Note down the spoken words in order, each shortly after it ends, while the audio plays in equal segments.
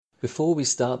Before we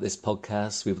start this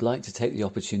podcast, we would like to take the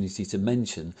opportunity to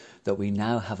mention that we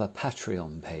now have a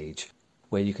Patreon page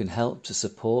where you can help to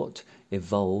support,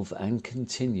 evolve and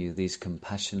continue these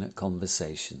compassionate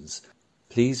conversations.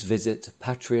 Please visit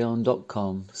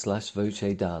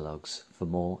patreon.com/Voce Dialogues for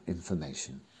more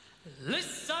information.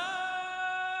 Listen!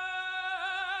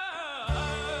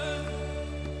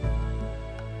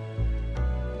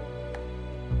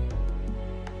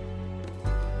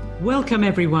 Welcome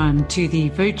everyone to the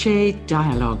Voce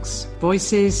Dialogues,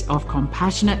 Voices of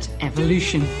Compassionate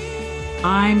Evolution.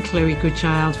 I'm Chloe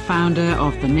Goodchild, founder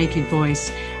of The Naked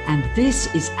Voice, and this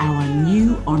is our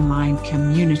new online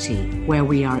community where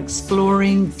we are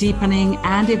exploring, deepening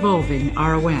and evolving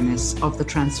our awareness of the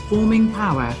transforming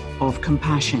power of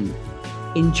compassion.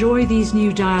 Enjoy these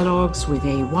new dialogues with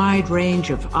a wide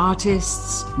range of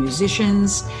artists,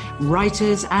 musicians,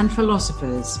 writers and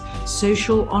philosophers,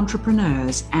 social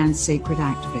entrepreneurs and sacred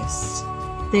activists.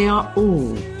 They are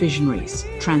all visionaries,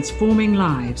 transforming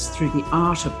lives through the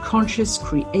art of conscious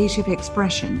creative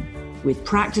expression with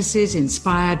practices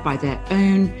inspired by their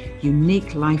own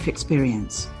unique life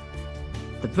experience.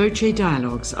 The Voce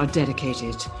Dialogues are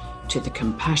dedicated to the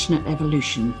compassionate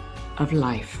evolution of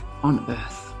life on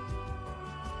Earth.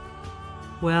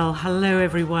 Well, hello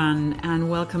everyone, and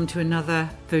welcome to another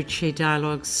Voce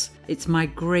Dialogues. It's my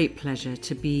great pleasure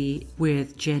to be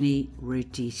with Jenny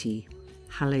Roditi.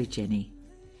 Hello, Jenny.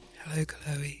 Hello,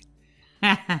 Chloe.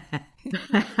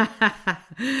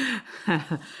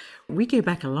 We go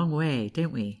back a long way,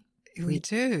 don't we? We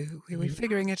do. We were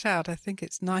figuring it out. I think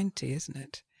it's 90, isn't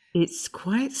it? It's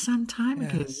quite some time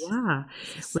ago, yeah.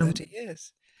 It's 30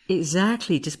 years.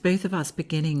 Exactly, just both of us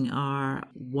beginning our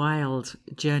wild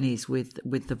journeys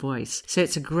with the voice. So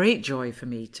it's a great joy for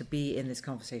me to be in this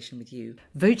conversation with you.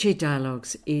 Voce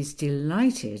Dialogues is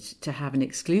delighted to have an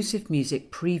exclusive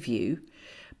music preview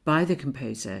by the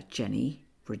composer Jenny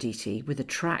Roditi with a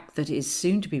track that is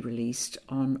soon to be released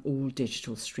on all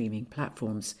digital streaming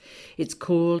platforms. It's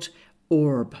called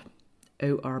Orb.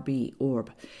 O-R-B,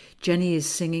 Orb. Jenny is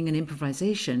singing an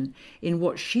improvisation in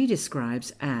what she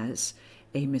describes as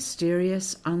a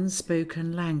mysterious,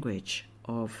 unspoken language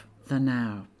of the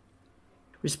now.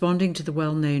 Responding to the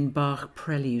well-known Bach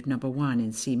Prelude No. 1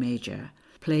 in C major,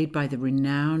 played by the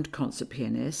renowned concert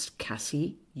pianist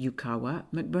Cassie Yukawa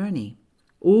McBurney.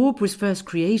 Orb was first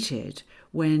created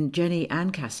when Jenny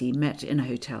and Cassie met in a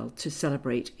hotel to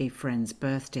celebrate a friend's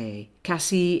birthday.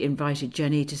 Cassie invited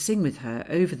Jenny to sing with her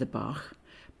over the Bach,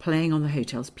 playing on the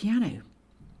hotel's piano.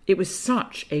 It was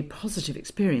such a positive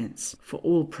experience for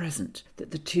all present that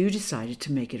the two decided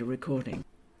to make it a recording.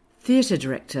 Theatre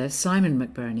director Simon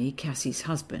McBurney, Cassie's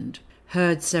husband,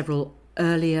 heard several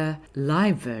earlier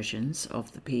live versions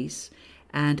of the piece,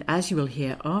 and as you will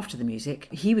hear after the music,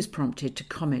 he was prompted to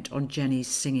comment on Jenny's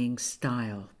singing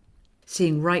style,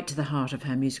 seeing right to the heart of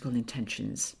her musical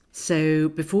intentions. So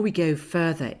before we go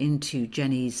further into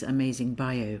Jenny's amazing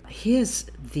bio, here's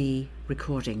the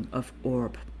recording of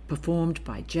Orb, performed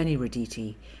by Jenny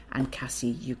Roditi and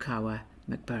Cassie Yukawa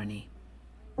McBurney.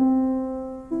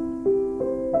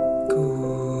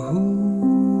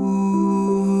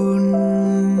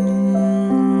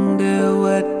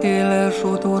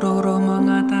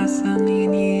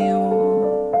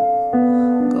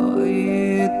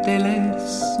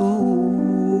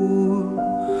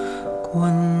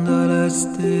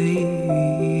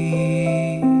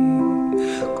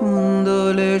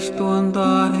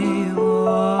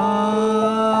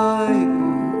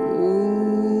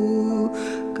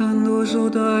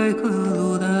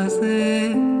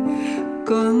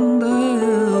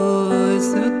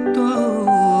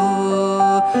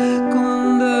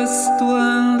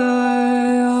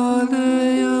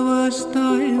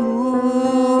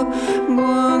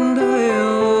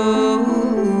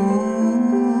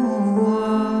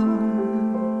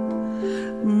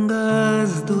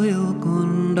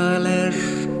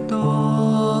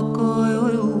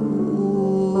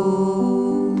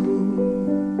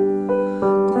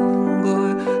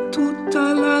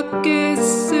 Tutta la che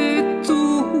sei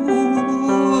tu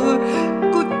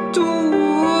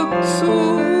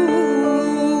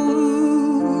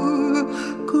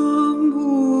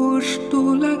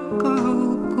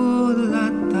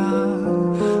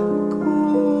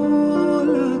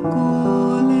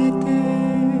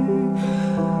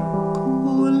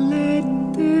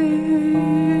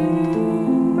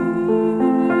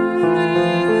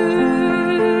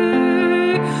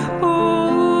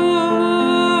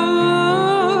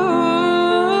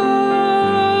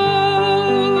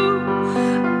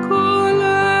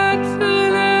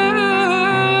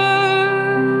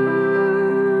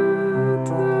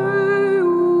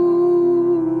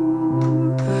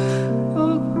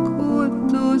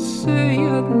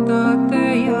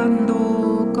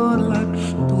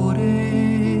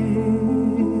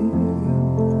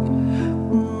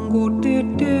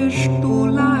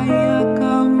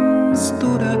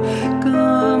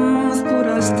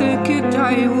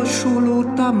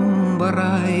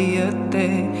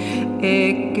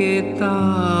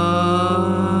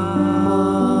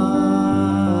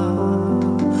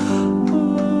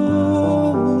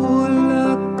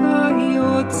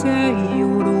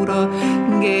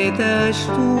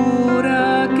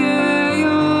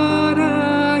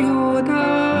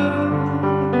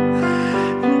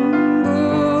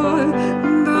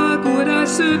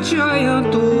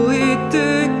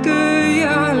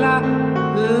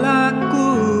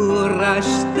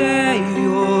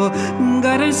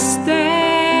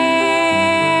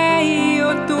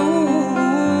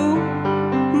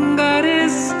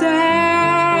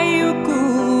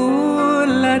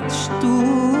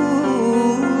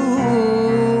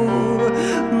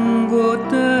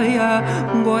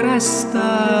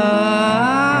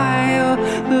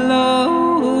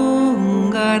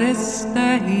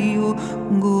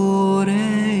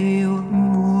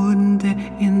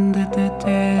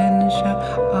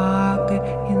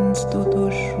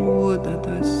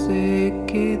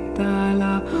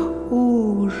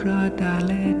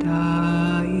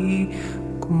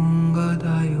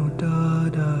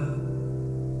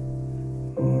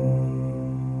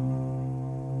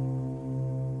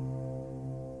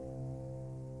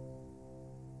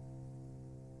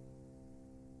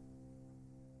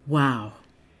Wow.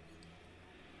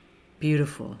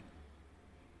 Beautiful.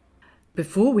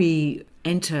 Before we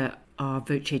enter our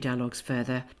Voce dialogues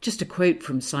further, just a quote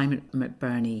from Simon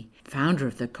McBurney, founder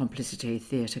of the Complicité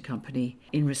Theatre Company,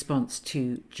 in response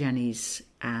to Jenny's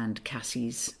and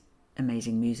Cassie's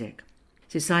amazing music.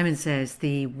 So Simon says,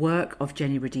 the work of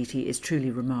Jenny Roditi is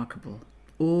truly remarkable.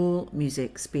 All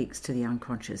music speaks to the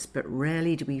unconscious, but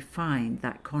rarely do we find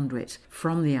that conduit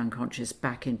from the unconscious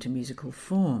back into musical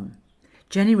form.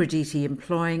 Jenny Roditi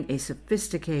employing a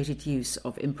sophisticated use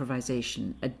of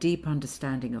improvisation, a deep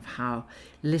understanding of how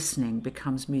listening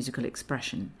becomes musical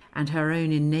expression, and her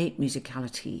own innate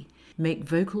musicality make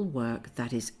vocal work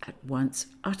that is at once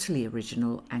utterly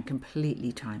original and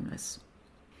completely timeless.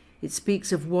 It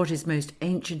speaks of what is most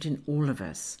ancient in all of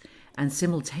us, and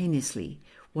simultaneously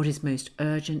what is most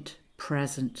urgent,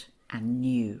 present, and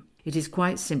new. It is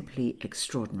quite simply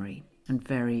extraordinary and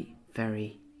very,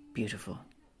 very beautiful.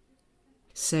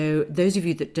 So those of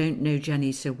you that don't know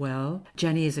Jenny so well,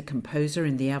 Jenny is a composer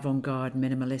in the avant-garde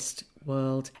minimalist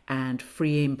world and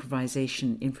free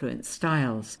improvisation influenced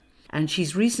styles. And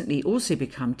she's recently also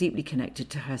become deeply connected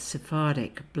to her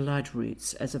Sephardic blood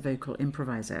roots as a vocal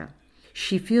improviser.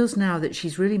 She feels now that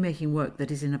she's really making work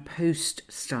that is in a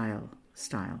post-style.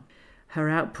 Her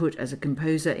output as a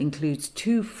composer includes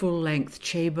 2 full-length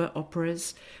chamber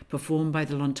operas performed by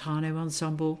the Lontano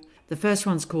Ensemble. The first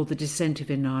one's called The Descent of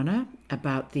Inanna,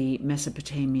 about the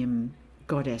Mesopotamian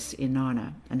goddess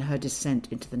Inanna and her descent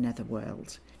into the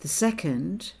netherworld. The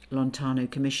second Lontano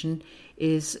commission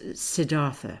is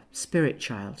Siddhartha, Spirit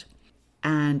Child,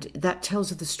 and that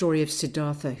tells of the story of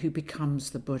Siddhartha who becomes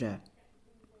the Buddha.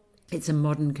 It's a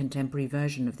modern contemporary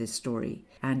version of this story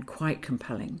and quite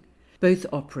compelling. Both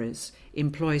operas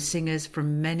employ singers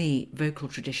from many vocal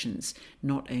traditions,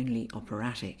 not only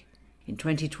operatic. In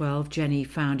 2012, Jenny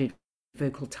founded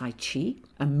Vocal Tai Chi,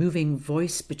 a moving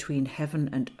voice between heaven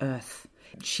and earth.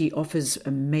 She offers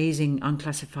amazing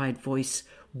unclassified voice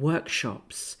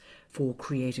workshops for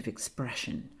creative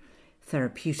expression,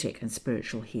 therapeutic and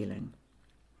spiritual healing.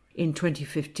 In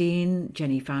 2015,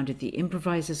 Jenny founded the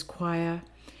Improvisers Choir,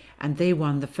 and they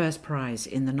won the first prize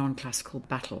in the non-classical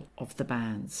battle of the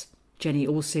bands. Jenny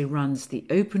also runs the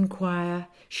Open Choir.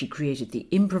 She created the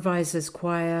Improvisers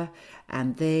Choir,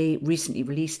 and they recently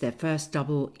released their first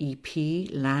double EP,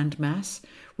 Landmass,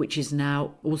 which is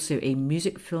now also a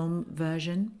music film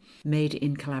version made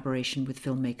in collaboration with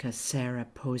filmmaker Sarah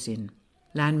Posin.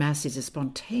 Landmass is a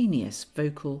spontaneous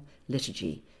vocal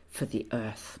liturgy for the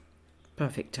earth.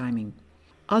 Perfect timing.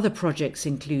 Other projects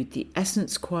include the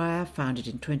Essence Choir, founded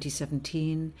in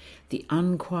 2017, the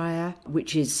Unchoir,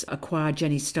 which is a choir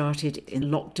Jenny started in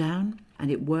lockdown,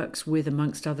 and it works with,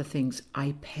 amongst other things,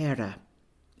 Aipera,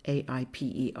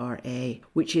 A-I-P-E-R-A,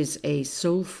 which is a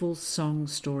soulful song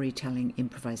storytelling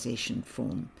improvisation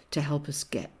form to help us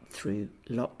get through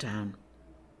lockdown.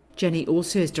 Jenny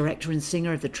also is director and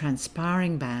singer of the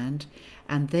Transpiring Band,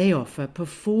 and they offer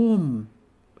perform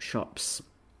shops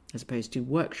as opposed to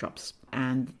workshops.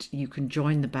 And you can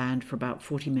join the band for about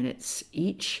 40 minutes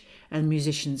each, and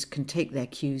musicians can take their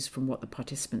cues from what the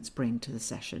participants bring to the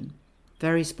session.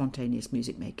 Very spontaneous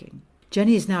music making.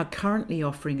 Jenny is now currently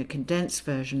offering a condensed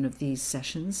version of these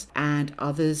sessions, and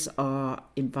others are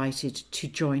invited to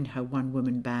join her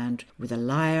one-woman band with a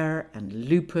lyre and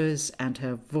loopers and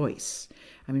her voice.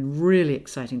 I mean, really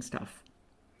exciting stuff.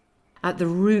 At the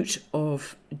root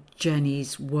of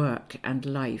Jenny's work and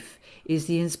life is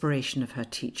the inspiration of her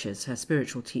teachers, her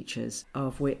spiritual teachers,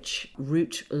 of which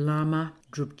Root Lama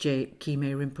Drupje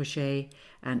Kime Rinpoche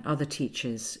and other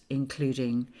teachers,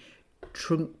 including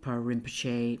Trungpa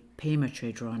Rinpoche, Pema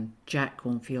Chodron, Jack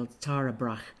Cornfield, Tara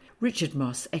Brach, Richard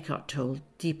Moss, Eckhart Tolle,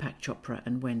 Deepak Chopra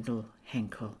and Wendell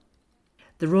Henkel.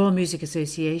 The Royal Music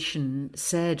Association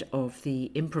said of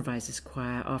the Improvisers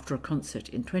Choir after a concert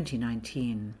in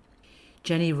 2019,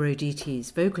 Jenny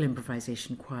Roditi's vocal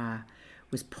improvisation choir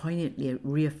was poignantly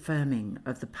reaffirming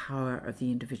of the power of the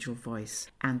individual voice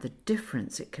and the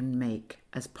difference it can make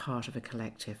as part of a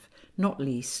collective, not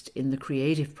least in the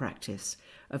creative practice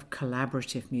of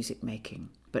collaborative music making,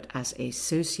 but as a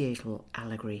societal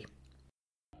allegory.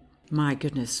 My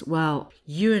goodness, well,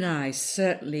 you and I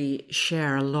certainly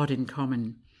share a lot in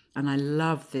common. And I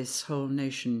love this whole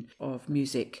notion of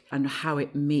music and how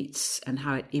it meets and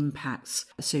how it impacts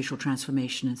social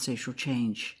transformation and social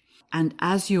change. And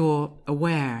as you're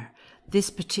aware, this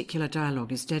particular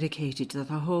dialogue is dedicated to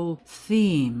the whole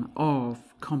theme of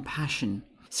compassion.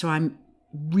 So I'm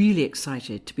really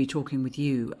excited to be talking with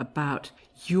you about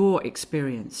your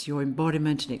experience, your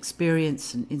embodiment and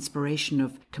experience and inspiration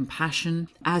of compassion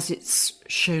as it's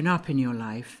shown up in your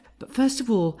life. But first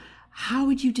of all, how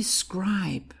would you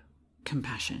describe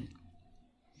compassion?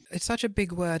 It's such a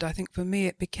big word. I think for me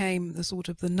it became the sort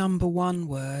of the number one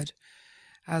word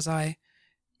as I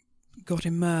got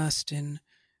immersed in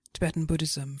Tibetan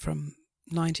Buddhism from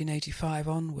 1985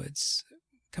 onwards.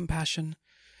 Compassion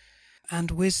and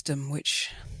wisdom,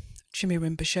 which Chime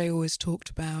Rinpoche always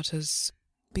talked about as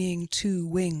being two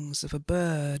wings of a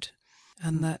bird,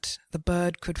 and that the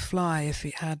bird could fly if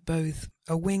it had both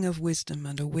a wing of wisdom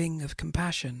and a wing of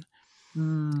compassion.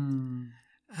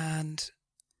 And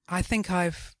I think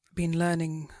I've been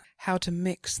learning how to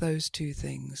mix those two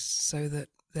things so that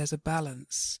there's a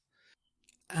balance.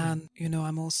 And, you know,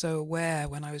 I'm also aware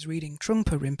when I was reading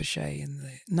Trungpa Rinpoche in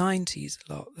the 90s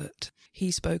a lot that he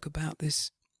spoke about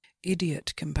this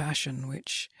idiot compassion,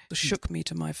 which shook me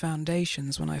to my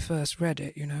foundations when I first read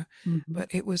it, you know.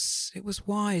 But it was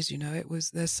wise, you know.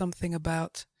 There's something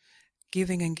about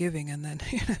giving and giving and then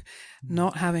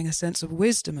not having a sense of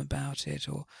wisdom about it,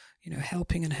 or you know,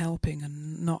 helping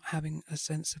and not having a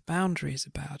sense of boundaries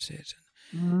about it.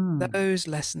 Those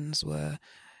lessons were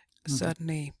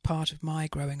certainly part of my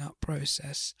growing up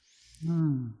process.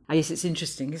 I guess it's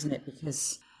interesting, isn't it?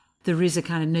 Because there is a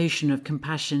kind of notion of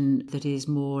compassion that is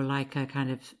more like a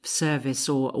kind of service,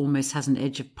 or almost has an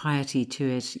edge of piety to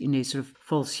it, you know, sort of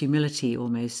false humility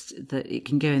almost, that it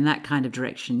can go in that kind of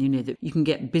direction, you know, that you can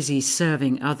get busy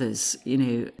serving others, you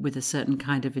know, with a certain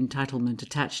kind of entitlement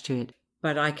attached to it.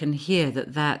 But I can hear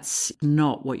that that's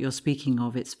not what you're speaking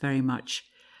of. It's very much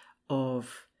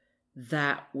of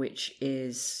that which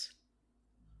is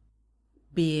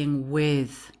being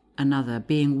with another,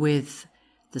 being with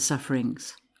the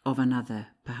sufferings of another,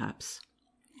 perhaps.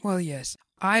 Well, yes.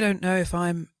 I don't know if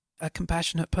I'm a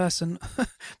compassionate person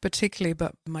particularly,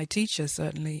 but my teacher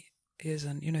certainly is.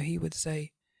 And, you know, he would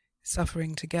say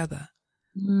suffering together.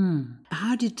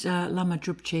 How did Lama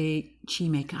Drupje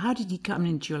Chime, how did he come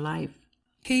into your life?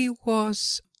 He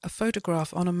was a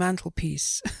photograph on a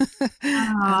mantelpiece.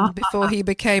 And before he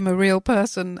became a real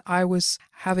person, I was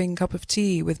having a cup of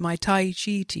tea with my Tai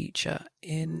Chi teacher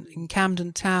in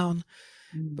Camden Town.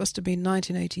 Must have been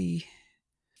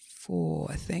 1984,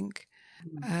 I think.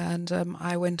 And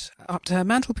I went up to her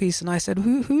mantelpiece and I said,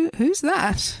 who's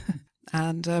that?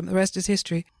 And the rest is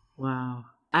history. Wow.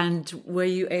 And were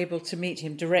you able to meet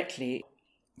him directly?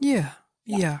 Yeah.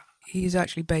 He's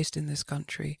actually based in this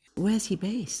country. Where's he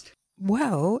based?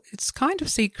 Well, it's kind of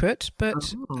secret,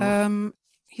 but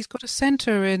he's got a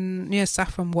centre near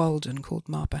Saffron Walden called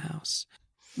Marper House.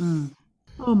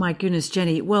 Oh my goodness,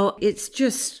 Jenny. Well, it's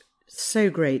just so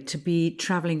great to be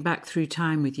travelling back through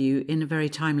time with you in a very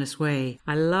timeless way.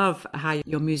 I love how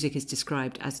your music is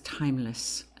described as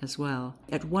timeless as well.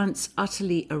 At once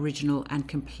utterly original and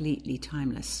completely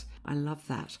timeless. I love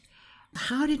that.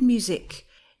 How did music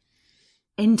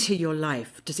enter your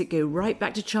life? Does it go right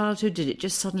back to childhood? Did it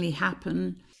just suddenly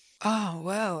happen? Oh,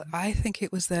 well, I think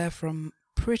it was there from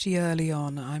pretty early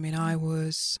on. I mean, I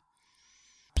was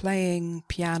playing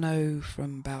piano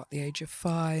from about the age of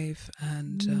 5,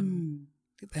 and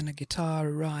then a guitar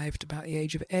arrived about the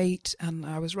age of 8, and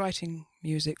I was writing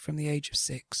music from the age of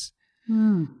 6.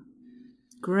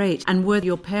 Great. And were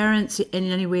your parents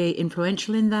in any way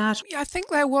influential in that? Yeah, I think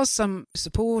there was some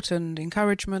support and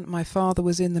encouragement. My father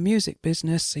was in the music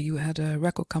business, so you had a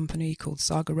record company called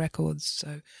Saga Records.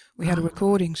 So we had a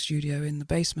recording studio in the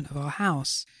basement of our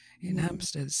house in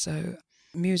Hampstead. So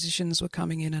musicians were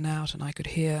coming in and out, and I could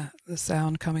hear the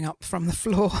sound coming up from the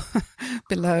floor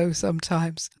below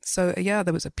sometimes. So, yeah,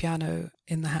 there was a piano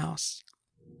in the house.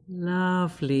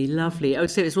 Lovely, lovely. Oh,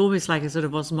 so it's almost like a sort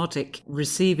of osmotic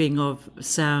receiving of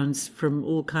sounds from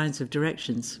all kinds of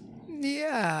directions.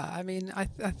 Yeah, I mean, I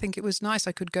think it was nice.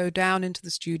 I could go down into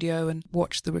the studio and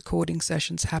watch the recording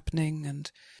sessions happening.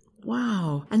 And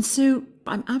wow. And so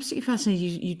I'm absolutely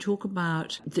fascinated. You talk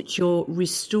about that you're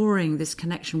restoring this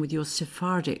connection with your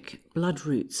Sephardic blood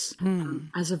roots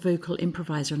as a vocal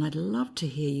improviser. And I'd love to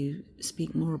hear you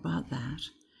speak more about that.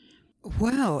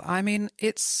 Well, I mean,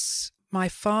 it's my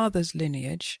father's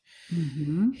lineage.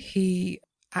 He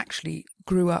actually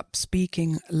grew up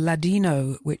speaking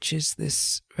Ladino, which is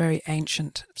this very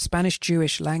ancient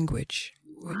Spanish-Jewish language,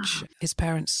 which his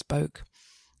parents spoke.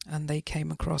 And they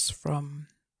came across from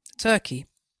Turkey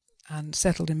and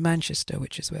settled in Manchester,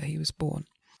 which is where he was born.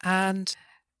 And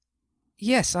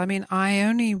yes, I mean, I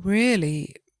only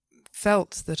really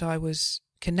felt that I was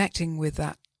connecting with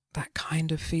that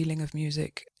kind of feeling of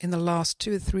music in the last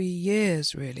 2 or 3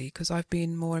 years, really, because I've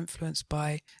been more influenced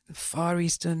by the Far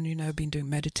Eastern, been doing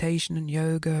meditation and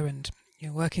yoga and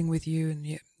working with you and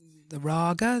the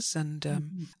ragas and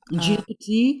Gilles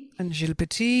Petit. Gilles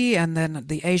Petit, and then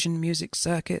the Asian music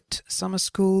circuit summer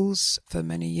schools for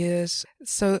many years.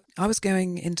 So I was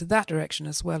going into that direction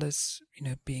as well as,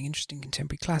 being interested in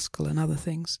contemporary classical and other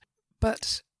things.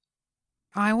 But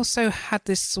I also had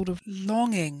this sort of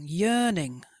longing,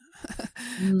 yearning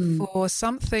for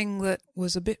something that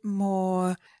was a bit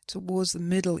more towards the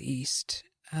Middle East,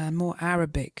 more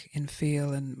Arabic in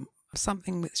feel, and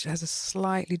something which has a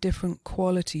slightly different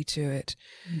quality to it.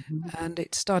 And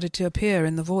it started to appear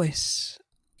in the voice.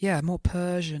 Yeah, more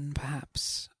Persian,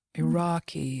 perhaps.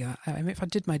 Iraqi. I mean, if I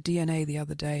did my DNA the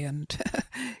other day, and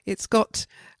it's got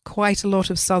quite a lot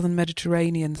of southern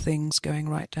Mediterranean things going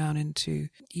right down into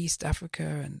East Africa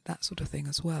and that sort of thing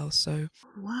as well. So,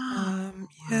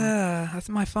 yeah, I think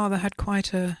my father had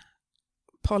quite a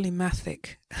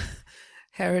polymathic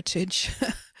heritage.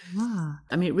 I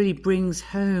mean, it really brings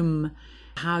home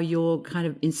how you're kind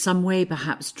of in some way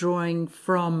perhaps drawing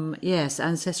from, yes,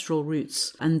 ancestral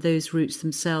roots, and those roots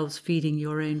themselves feeding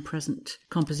your own present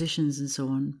compositions and so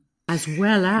on, as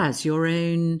well as your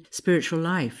own spiritual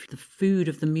life, the food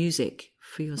of the music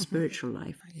for your spiritual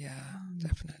life. Yeah,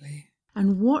 definitely.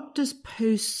 And what does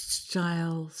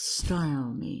post-style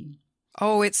mean?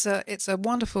 Oh, it's a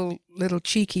wonderful little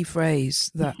cheeky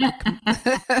phrase that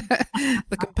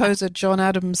the composer John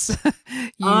Adams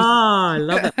used. I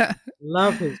love it.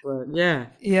 Love his work. Yeah.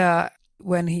 Yeah.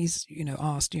 When he's,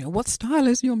 asked, what style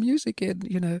is your music in?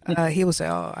 He will say,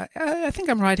 I think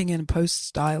I'm writing in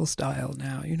post-style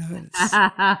now, It's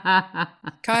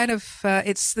kind of,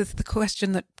 it's the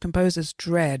question that composers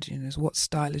dread, is what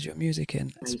style is your music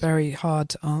in? It's very hard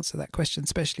to answer that question,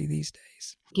 especially these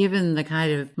days. Given the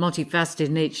kind of multifaceted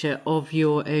nature of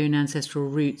your own ancestral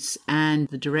roots and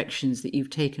the directions that you've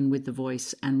taken with the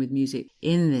voice and with music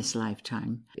in this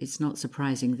lifetime, it's not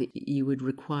surprising that you would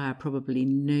require probably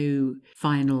no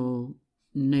final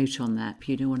note on that.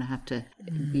 You don't want to have to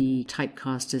be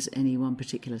typecast as any one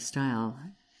particular style.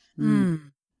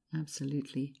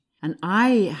 Absolutely. And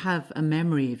I have a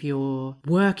memory of your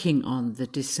working on the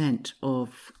descent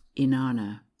of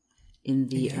Inanna in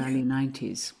the early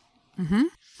 90s.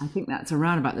 I think that's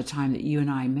around about the time that you and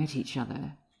I met each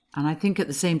other. And I think at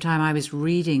the same time I was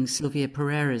reading Sylvia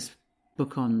Pereira's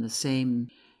book on the same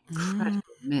incredible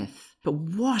myth. But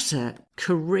what a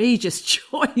courageous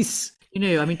choice.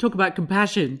 Talk about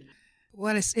compassion.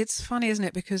 Well, it's funny, isn't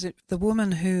it? Because the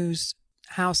woman whose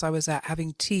house I was at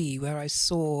having tea, where I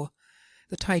saw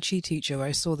the Tai Chi teacher, where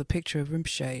I saw the picture of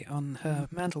Rinpoche on her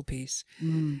mantelpiece,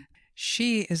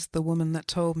 she is the woman that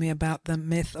told me about the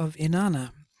myth of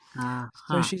Inanna.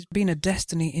 So she's been a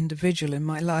destiny individual in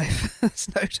my life. There's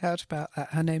no doubt about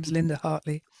that. Her name's Linda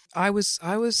Hartley. I was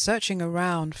searching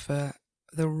around for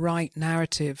the right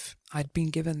narrative. I'd been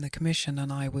given the commission,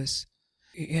 and I was,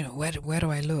 where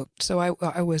do I look? So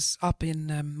I was up in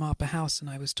Marper House, and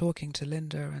I was talking to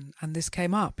Linda, and this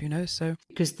came up, so.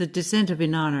 Because the descent of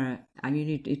Inanna, you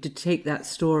need to take that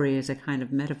story as a kind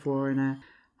of metaphor and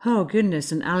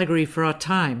an allegory for our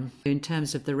time in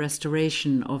terms of the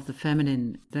restoration of the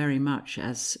feminine, very much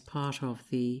as part of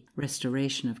the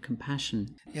restoration of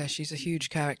compassion. Yeah, she's a huge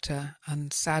character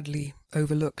and sadly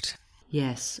overlooked.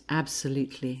 Yes,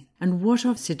 absolutely. And what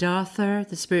of Siddhartha,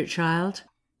 the spirit child?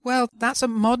 Well, that's a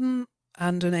modern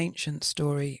and an ancient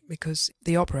story, because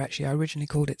the opera, actually, I originally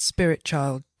called it Spirit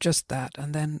Child, just that,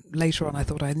 and then later on I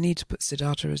thought I need to put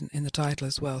Siddhartha in the title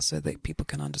as well so that people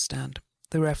can understand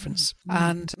the reference. Mm-hmm.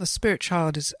 And the Spirit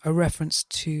Child is a reference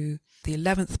to the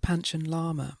 11th Panchen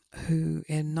Lama, who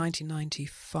in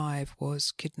 1995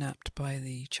 was kidnapped by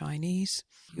the Chinese.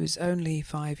 He was only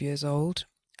 5 years old,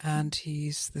 and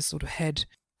he's the sort of head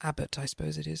abbot, I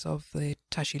suppose it is, of the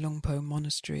Tashi Lungpo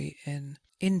monastery in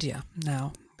India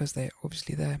now, because they're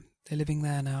living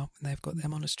there now, and they've got their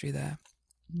monastery there.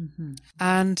 Mm-hmm.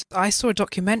 And I saw a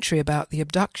documentary about the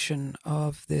abduction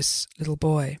of this little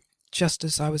boy just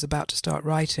as I was about to start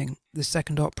writing the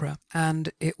second opera,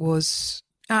 and it was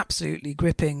absolutely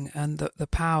gripping, and the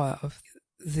power of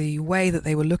the way that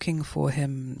they were looking for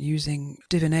him using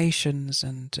divinations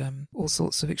and all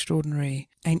sorts of extraordinary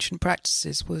ancient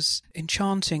practices was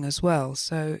enchanting as well.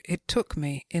 So it took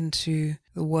me into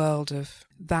the world of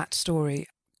that story,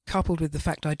 coupled with the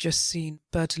fact I'd just seen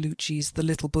Bertolucci's The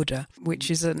Little Buddha, which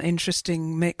is an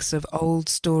interesting mix of old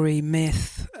story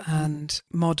myth and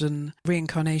modern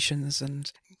reincarnations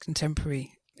and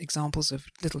contemporary examples of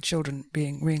little children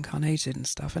being reincarnated and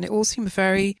stuff. And it all seemed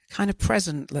very kind of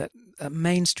present that a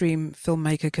mainstream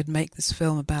filmmaker could make this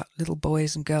film about little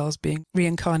boys and girls being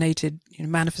reincarnated,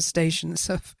 manifestations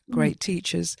of great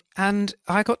teachers. And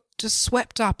I got just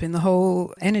swept up in the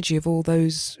whole energy of all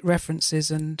those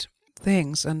references and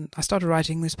things. And I started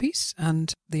writing this piece,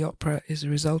 and the opera is a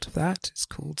result of that. It's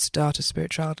called Siddhartha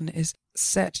Spirit Child, and it is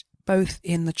set both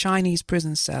in the Chinese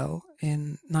prison cell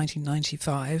in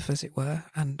 1995, as it were,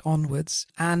 and onwards,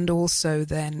 and also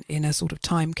then in a sort of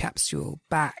time capsule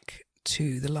back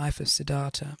to the life of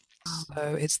Siddhartha.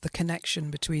 So it's the connection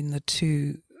between the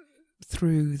two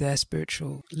through their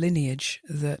spiritual lineage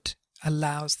that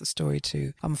allows the story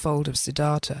to unfold of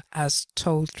Siddhartha as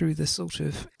told through the sort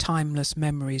of timeless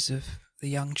memories of the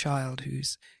young child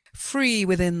who's free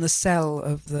within the cell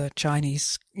of the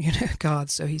Chinese,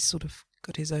 guards. So he's sort of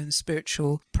got his own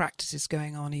spiritual practices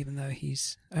going on, even though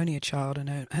he's only a child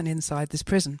and inside this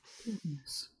prison.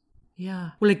 Goodness.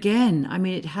 Yeah. Well, again, I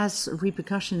mean, it has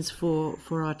repercussions for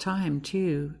our time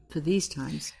too, for these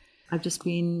times. I've just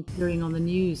been hearing on the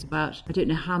news about, I don't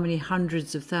know how many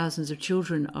hundreds of thousands of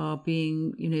children are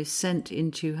being, sent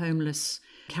into homeless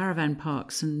caravan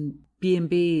parks and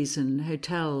B&Bs and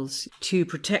hotels to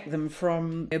protect them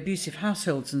from abusive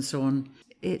households and so on.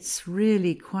 It's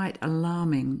really quite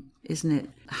alarming, isn't it?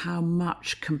 How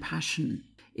much compassion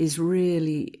is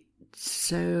really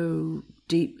so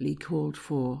deeply called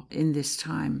for in this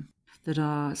time, that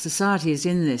our society is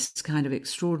in this kind of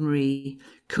extraordinary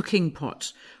cooking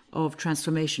pot of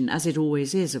transformation, as it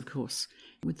always is, of course,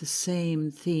 with the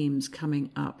same themes coming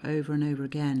up over and over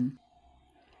again.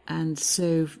 And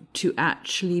so to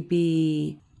actually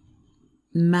be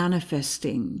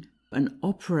manifesting an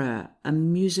opera, a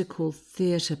musical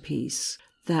theatre piece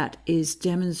that is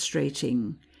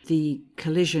demonstrating the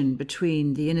collision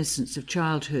between the innocence of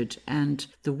childhood and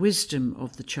the wisdom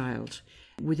of the child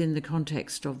within the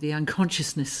context of the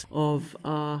unconsciousness of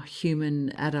our human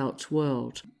adult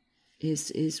world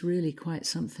is really quite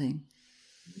something.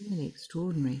 Really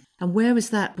extraordinary. And where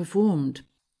was that performed?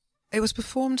 It was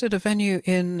performed at a venue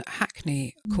in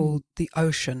Hackney called The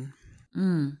Ocean.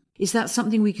 Mm. Is that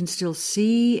something we can still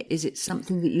see? Is it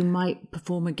something that you might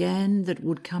perform again that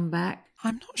would come back?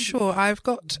 I'm not sure. I've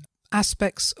got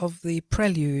aspects of the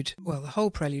prelude, well, the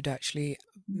whole prelude actually,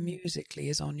 musically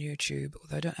is on YouTube,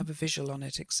 although I don't have a visual on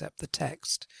it except the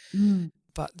text.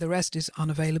 But the rest is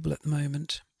unavailable at the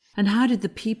moment. And how did the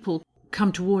people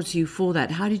come towards you for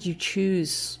that? How did you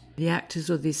choose the actors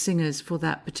or the singers for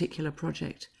that particular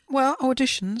project? Well,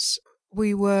 auditions,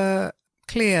 we were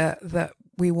clear that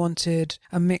we wanted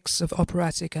a mix of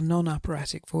operatic and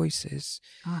non-operatic voices,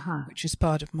 which is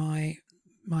part of my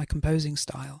composing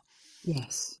style.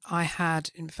 Yes. I had,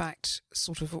 in fact,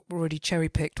 sort of already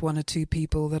cherry-picked one or two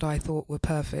people that I thought were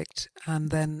perfect,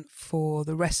 and then for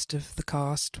the rest of the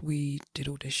cast, we did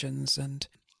auditions, and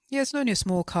it's only a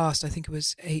small cast. I think it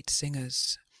was 8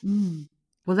 singers.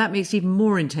 Well, that makes it even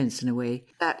more intense in a way,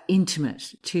 that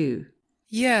intimate too.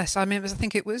 Yes, I mean, I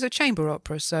think it was a chamber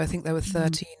opera, so I think there were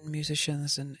 13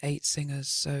 musicians and 8 singers,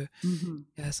 so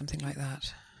something like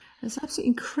that. That's absolutely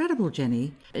incredible,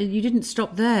 Jenny. You didn't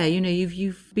stop there.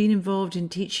 You've been involved in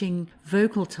teaching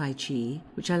vocal Tai Chi,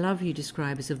 which I love you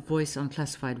describe as a voice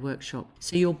unclassified workshop.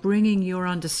 So you're bringing your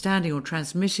understanding or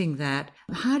transmitting that.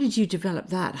 How did you develop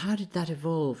that? How did that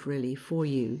evolve really for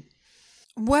you?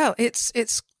 Well, it's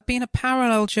been a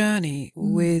parallel journey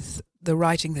with the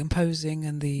writing, the composing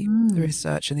and the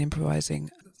research and the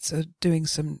improvising. So doing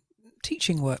some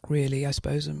teaching work, really, I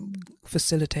suppose, and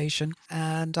facilitation.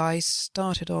 And I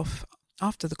started off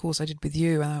after the course I did with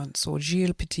you, and I saw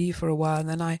Gilles Petit for a while, and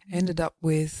then I ended up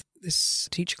with this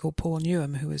teacher called Paul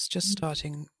Newham, who was just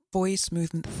starting voice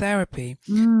movement therapy,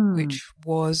 which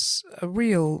was a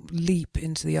real leap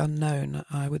into the unknown,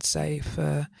 I would say,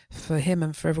 for him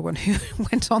and for everyone who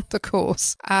went on the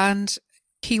course. And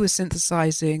he was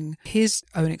synthesizing his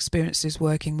own experiences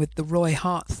working with the Roy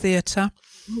Hart Theatre.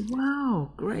 Oh,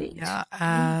 wow, great. Yeah,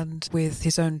 and with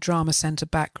his own drama centre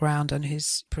background and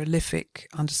his prolific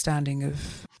understanding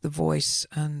of the voice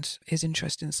and his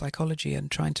interest in psychology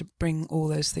and trying to bring all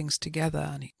those things together.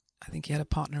 And I think he had a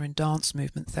partner in dance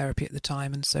movement therapy at the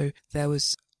time, and so there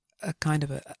was a kind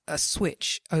of a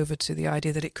switch over to the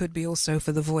idea that it could be also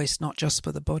for the voice, not just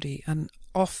for the body. And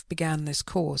off began this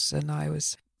course, and I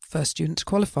was first student to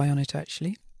qualify on it,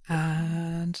 actually.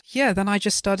 And yeah, then I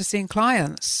just started seeing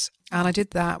clients, and I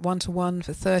did that one-to-one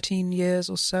for 13 years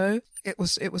or so. It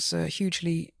was a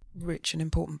hugely rich and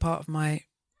important part of my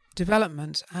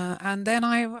development. And then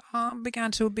I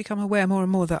began to become aware more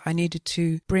and more that I needed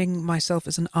to bring myself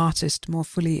as an artist more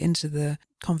fully into the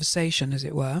conversation, as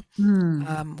it were,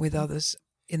 with others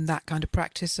in that kind of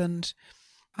practice. And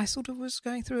I sort of was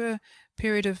going through a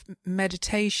period of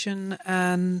meditation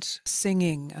and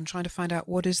singing and trying to find out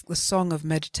what is the song of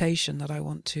meditation that I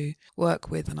want to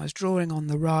work with. And I was drawing on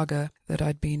the raga that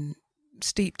I'd been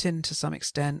steeped in to some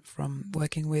extent from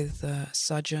working with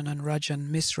Sajan and Rajan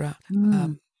Misra.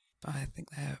 I think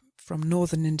they're from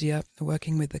northern India,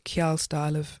 working with the Khyal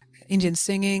style of Indian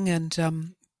singing,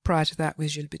 and prior to that with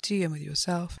Gilles Petit and with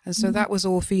yourself. And so that was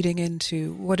all feeding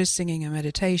into what is singing and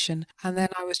meditation. And then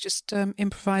I was just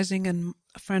improvising, and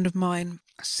a friend of mine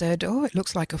said, "Oh, it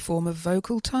looks like a form of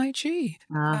vocal Tai Chi."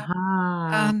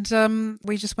 And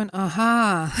we just went,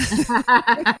 aha.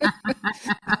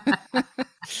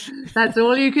 That's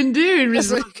all you can do.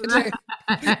 That's all you can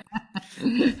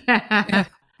do. Yeah.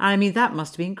 I mean, that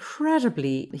must be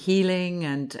incredibly healing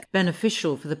and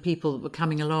beneficial for the people that were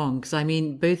coming along. Because, I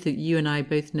mean, both you and I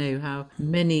both know how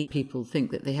many people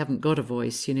think that they haven't got a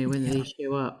voice, when they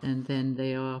show up, and then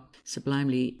they are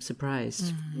sublimely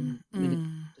surprised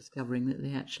discovering that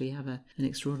they actually have an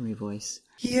extraordinary voice.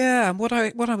 Yeah, what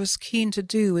I was keen to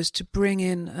do was to bring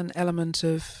in an element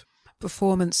of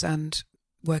performance and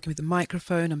working with the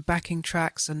microphone and backing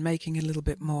tracks and making a little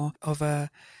bit more of a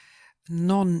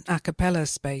non-a cappella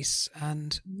space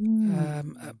and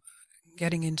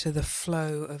getting into the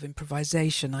flow of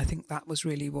improvisation. I think that was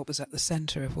really what was at the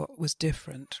center of what was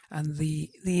different, and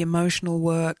the emotional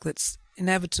work that's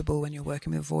inevitable when you're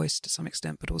working with voice to some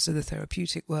extent, but also the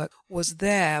therapeutic work was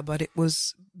there, but it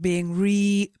was being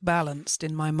rebalanced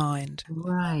in my mind,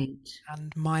 right?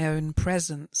 And my own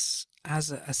presence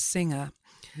as a singer,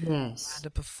 yes, and a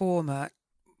performer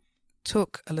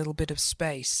took a little bit of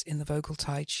space in the vocal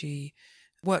Tai Chi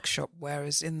workshop,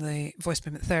 whereas in the voice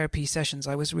movement therapy sessions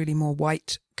I was really more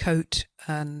white coat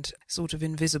and sort of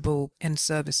invisible in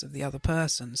service of the other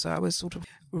person. So I was sort of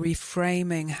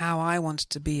reframing how I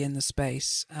wanted to be in the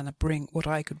space and bring what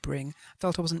I could bring. I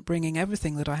felt I wasn't bringing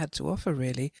everything that I had to offer,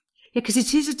 really. Yeah, because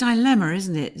it is a dilemma,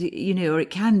 isn't it? Or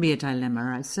it can be a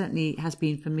dilemma. It certainly has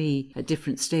been for me at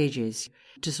different stages,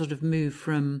 to sort of move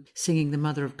from singing the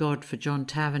Mother of God for John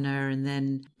Tavener and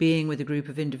then being with a group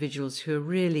of individuals who are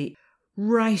really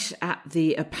right at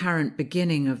the apparent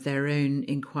beginning of their own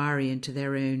inquiry into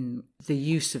the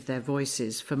use of their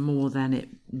voices for more than it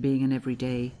being an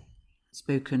everyday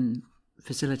spoken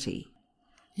facility.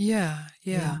 Yeah.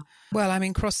 Well, I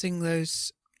mean, crossing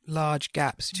those large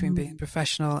gaps between being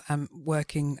professional and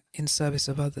working in service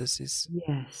of others is,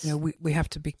 yes, we have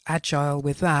to be agile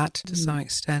with that to some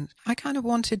extent. I kind of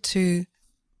wanted to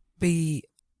be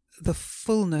the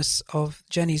fullness of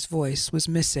Jenny's voice was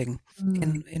missing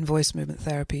in voice movement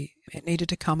therapy. It needed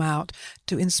to come out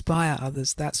to inspire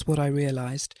others. That's what I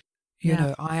realized.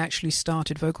 I actually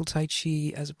started vocal Tai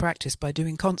Chi as a practice by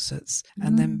doing concerts.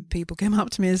 And then people came up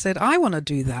to me and said, I want to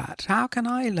do that. How can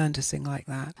I learn to sing like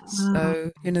that? So,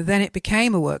 then it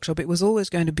became a workshop. It was always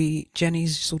going to be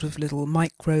Jenny's sort of little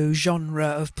micro genre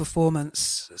of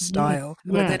performance style.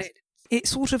 Yeah. But then it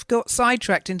sort of got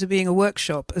sidetracked into being a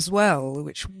workshop as well,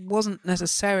 which wasn't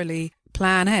necessarily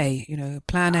plan A.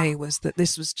 Plan A was that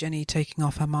this was Jenny taking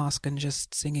off her mask and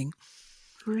just singing.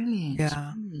 Brilliant.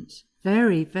 Yeah. Brilliant.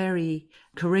 Very, very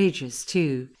courageous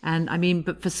too. And I mean,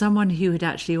 but for someone who had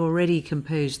actually already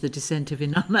composed The Descent of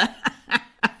Inanna,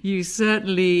 you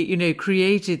certainly,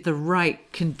 created the right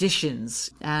conditions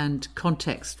and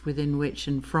context within which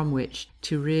and from which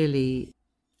to really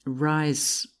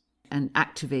rise and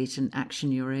activate and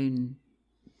action your own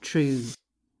true,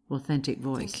 authentic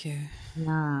voice. Thank you.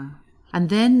 Yeah. And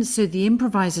then, so the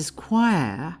improvisers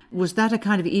choir, was that a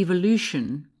kind of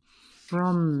evolution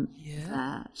from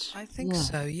that? I think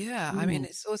so, yeah. I mean,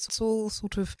 it's all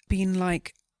sort of been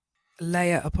like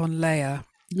layer upon layer,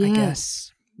 I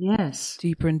guess. Yes.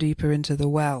 Deeper and deeper into the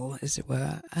well, as it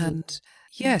were. And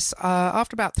yes,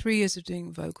 after about 3 years of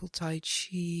doing vocal Tai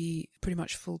Chi, pretty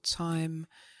much full time,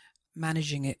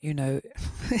 managing it,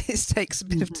 it takes a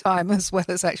bit of time as well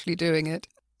as actually doing it.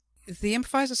 The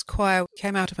Improvisers Choir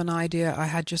came out of an idea I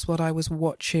had just what I was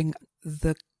watching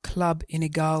the Club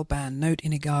Inigal band, Note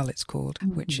Inigal it's called,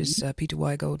 which is Peter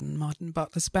Weigold and Martin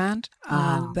Butler's band.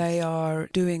 And they are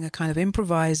doing a kind of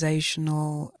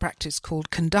improvisational practice called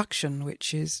conduction,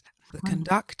 which is the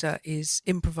conductor is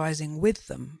improvising with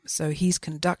them. So he's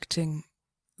conducting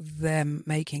them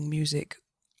making music,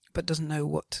 but doesn't know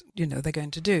what, they're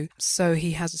going to do. So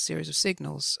he has a series of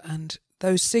signals, and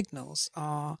those signals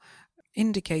are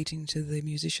indicating to the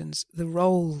musicians the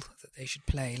role that they should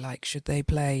play. Like, should they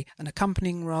play an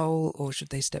accompanying role, or should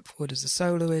they step forward as a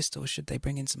soloist, or should they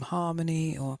bring in some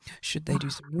harmony, or should they do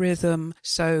some rhythm?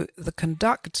 So the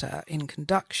conductor in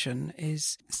conduction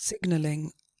is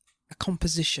signaling a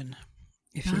composition,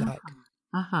 if you like.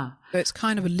 So it's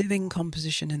kind of a living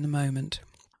composition in the moment.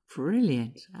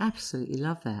 Brilliant. Absolutely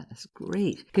love that. That's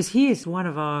great. Because he is one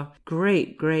of our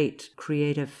great, great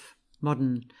creative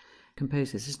modern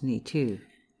composers, isn't he, too?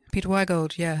 Peter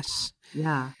Weigold, yes.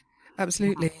 Yeah.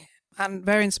 Absolutely. And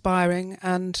very inspiring.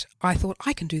 And I thought,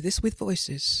 I can do this with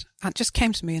voices. And it just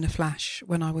came to me in a flash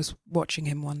when I was watching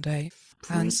him one day.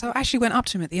 And so I actually went up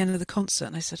to him at the end of the concert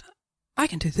and I said, I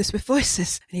can do this with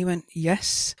voices. And he went,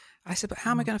 yes. I said, but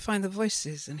how am I going to find the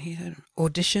voices? And he said,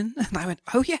 audition. And I went,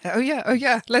 oh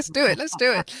yeah, let's do it.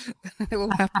 And it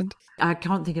all happened. I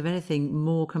can't think of anything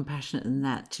more compassionate than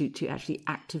that, to actually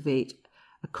activate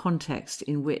a context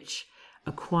in which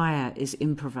a choir is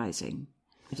improvising.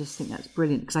 I just think that's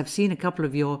brilliant, because I've seen a couple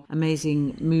of your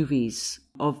amazing movies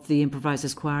of the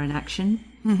Improvisers Choir in action.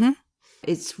 Mm-hmm.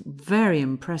 It's very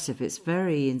impressive. It's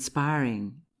very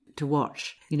inspiring to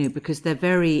watch, because they're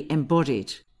very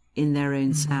embodied in their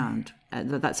own sound.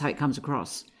 That's how it comes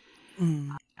across.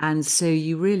 And so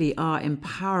you really are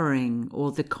empowering,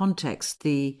 or the context,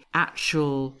 the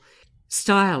actual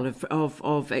style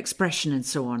of expression and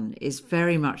so on is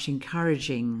very much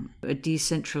encouraging a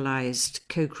decentralized,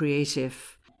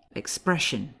 co-creative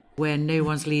expression where no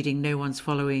one's leading, no one's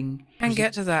following. And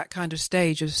get to that kind of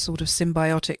stage of sort of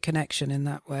symbiotic connection in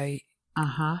that way.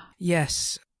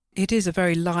 Yes, it is a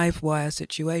very live wire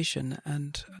situation,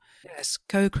 and yes,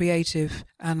 co-creative.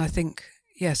 And I think,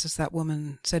 yes, as that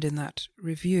woman said in that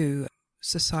review,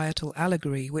 societal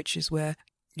allegory, which is where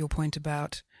your point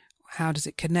about how does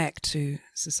it connect to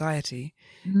society?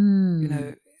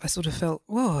 I sort of felt,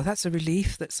 whoa, that's a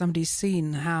relief that somebody's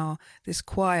seen how this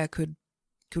choir could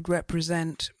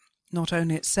represent not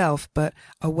only itself, but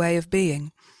a way of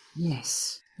being.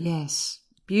 Yes.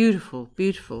 Beautiful,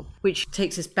 beautiful. Which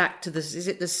takes us back to is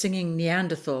it the singing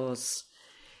Neanderthals?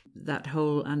 That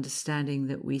whole understanding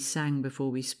that we sang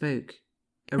before we spoke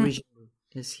originally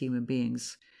as human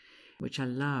beings, which I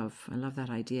love. I love that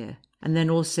idea. And then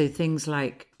also things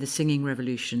like the Singing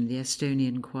Revolution, the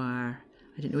Estonian choir.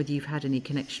 I don't know whether you've had any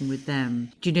connection with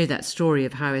them. Do you know that story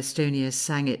of how Estonia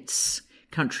sang its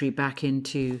country back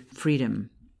into freedom?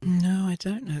 No, I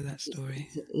don't know that story.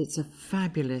 It's a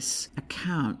fabulous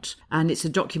account, and it's a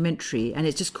documentary, and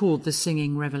it's just called The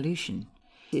Singing Revolution.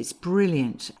 It's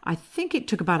brilliant. I think it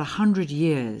took about 100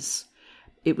 years.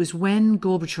 It was when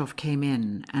Gorbachev came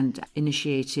in and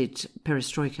initiated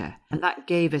perestroika, and that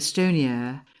gave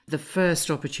Estonia the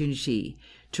first opportunity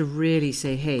to really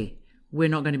say, hey, we're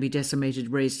not going to be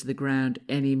decimated, razed to the ground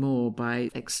anymore by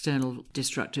external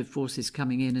destructive forces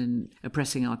coming in and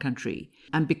oppressing our country.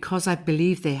 And because I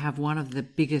believe they have one of the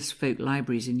biggest folk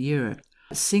libraries in Europe,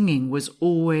 singing was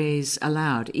always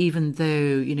allowed, even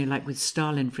though, like with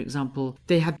Stalin, for example,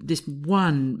 they had this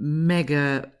one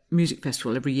mega music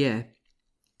festival every year.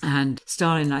 And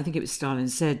Stalin, I think it was Stalin,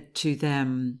 said to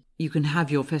them, you can have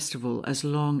your festival as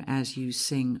long as you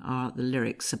sing the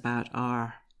lyrics about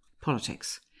our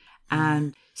politics.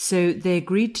 And so they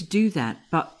agreed to do that,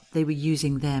 but they were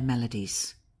using their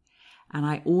melodies. And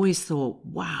I always thought,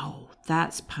 wow,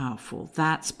 that's powerful.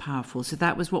 That's powerful. So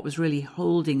that was what was really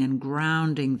holding and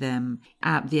grounding them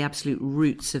at the absolute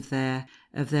roots of their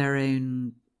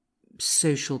own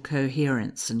social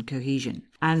coherence and cohesion.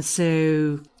 And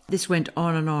so this went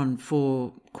on and on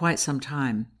for quite some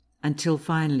time, until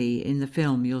finally in the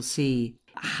film you'll see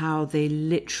how they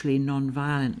literally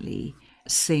non-violently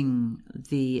sing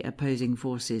the opposing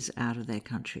forces out of their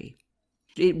country.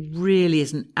 It really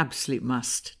is an absolute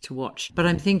must to watch. But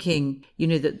I'm thinking,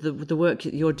 that the work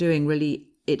that you're doing really,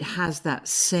 it has that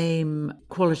same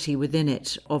quality within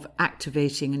it of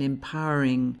activating and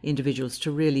empowering individuals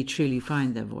to really, truly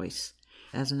find their voice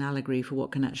as an allegory for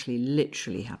what can actually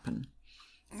literally happen.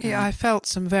 Yeah, I felt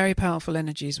some very powerful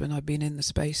energies when I've been in the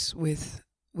space with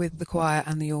the choir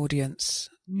and the audience.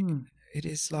 It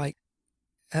is like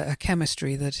a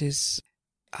chemistry that is,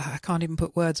 I can't even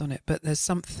put words on it, but there's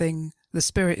something, the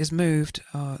spirit is moved,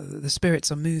 the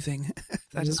spirits are moving,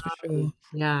 that is for sure.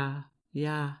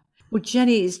 Yeah. Well,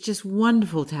 Jenny, it's just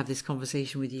wonderful to have this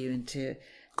conversation with you and to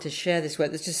share this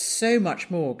work. There's just so much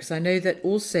more, because I know that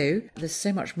also there's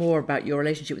so much more about your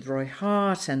relationship with Roy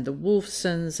Hart and the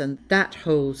Wolfsons and that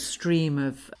whole stream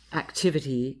of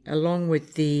activity, along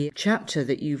with the chapter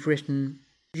that you've written.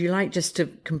 Would you like just to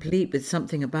complete with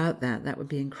something about that? That would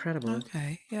be incredible.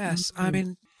 Okay, yes. I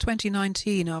mean,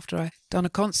 2019, after I'd done a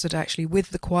concert actually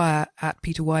with the choir at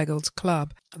Peter Weigold's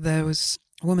club, there was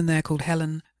a woman there called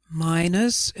Helen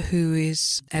Miners, who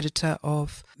is editor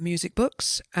of music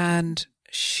books, and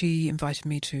she invited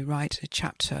me to write a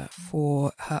chapter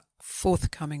for her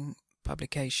forthcoming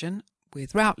publication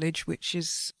with Routledge, which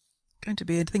is going to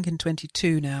be, I think, in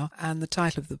 22 now, and the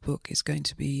title of the book is going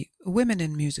to be Women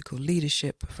in Musical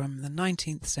Leadership from the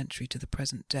 19th Century to the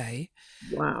Present Day.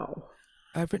 Wow.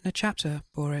 I've written a chapter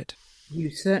for it. You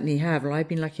certainly have. Well, I've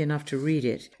been lucky enough to read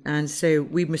it, and so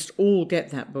we must all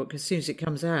get that book as soon as it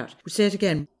comes out. Say it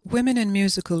again. Women in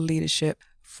Musical Leadership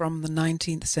from the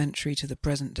 19th Century to the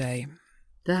Present Day.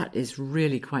 That is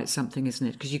really quite something, isn't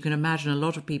it? Because you can imagine a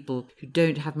lot of people who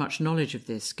don't have much knowledge of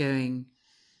this going,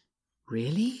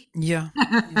 really? Yeah.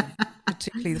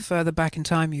 Particularly the further back in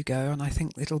time you go, and I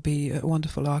think it'll be a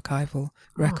wonderful archival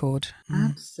record.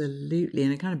 Absolutely,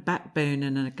 and a kind of backbone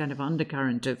and a kind of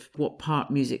undercurrent of what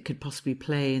part music could possibly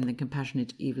play in the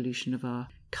compassionate evolution of our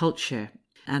culture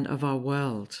and of our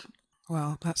world.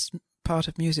 Well, that's part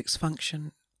of music's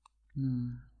function.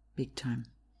 Big time.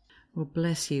 Well,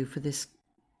 bless you for this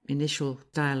initial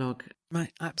dialogue. My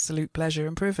absolute pleasure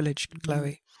and privilege,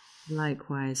 Chloe.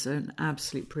 Likewise, an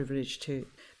absolute privilege to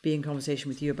be in conversation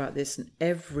with you about this, and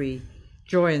every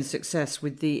joy and success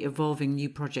with the evolving new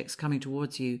projects coming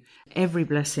towards you. Every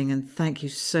blessing, and thank you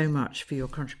so much for your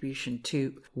contribution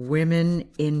to Women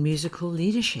in Musical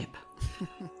Leadership.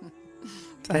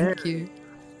 Thank you.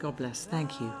 God bless.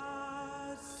 Thank you.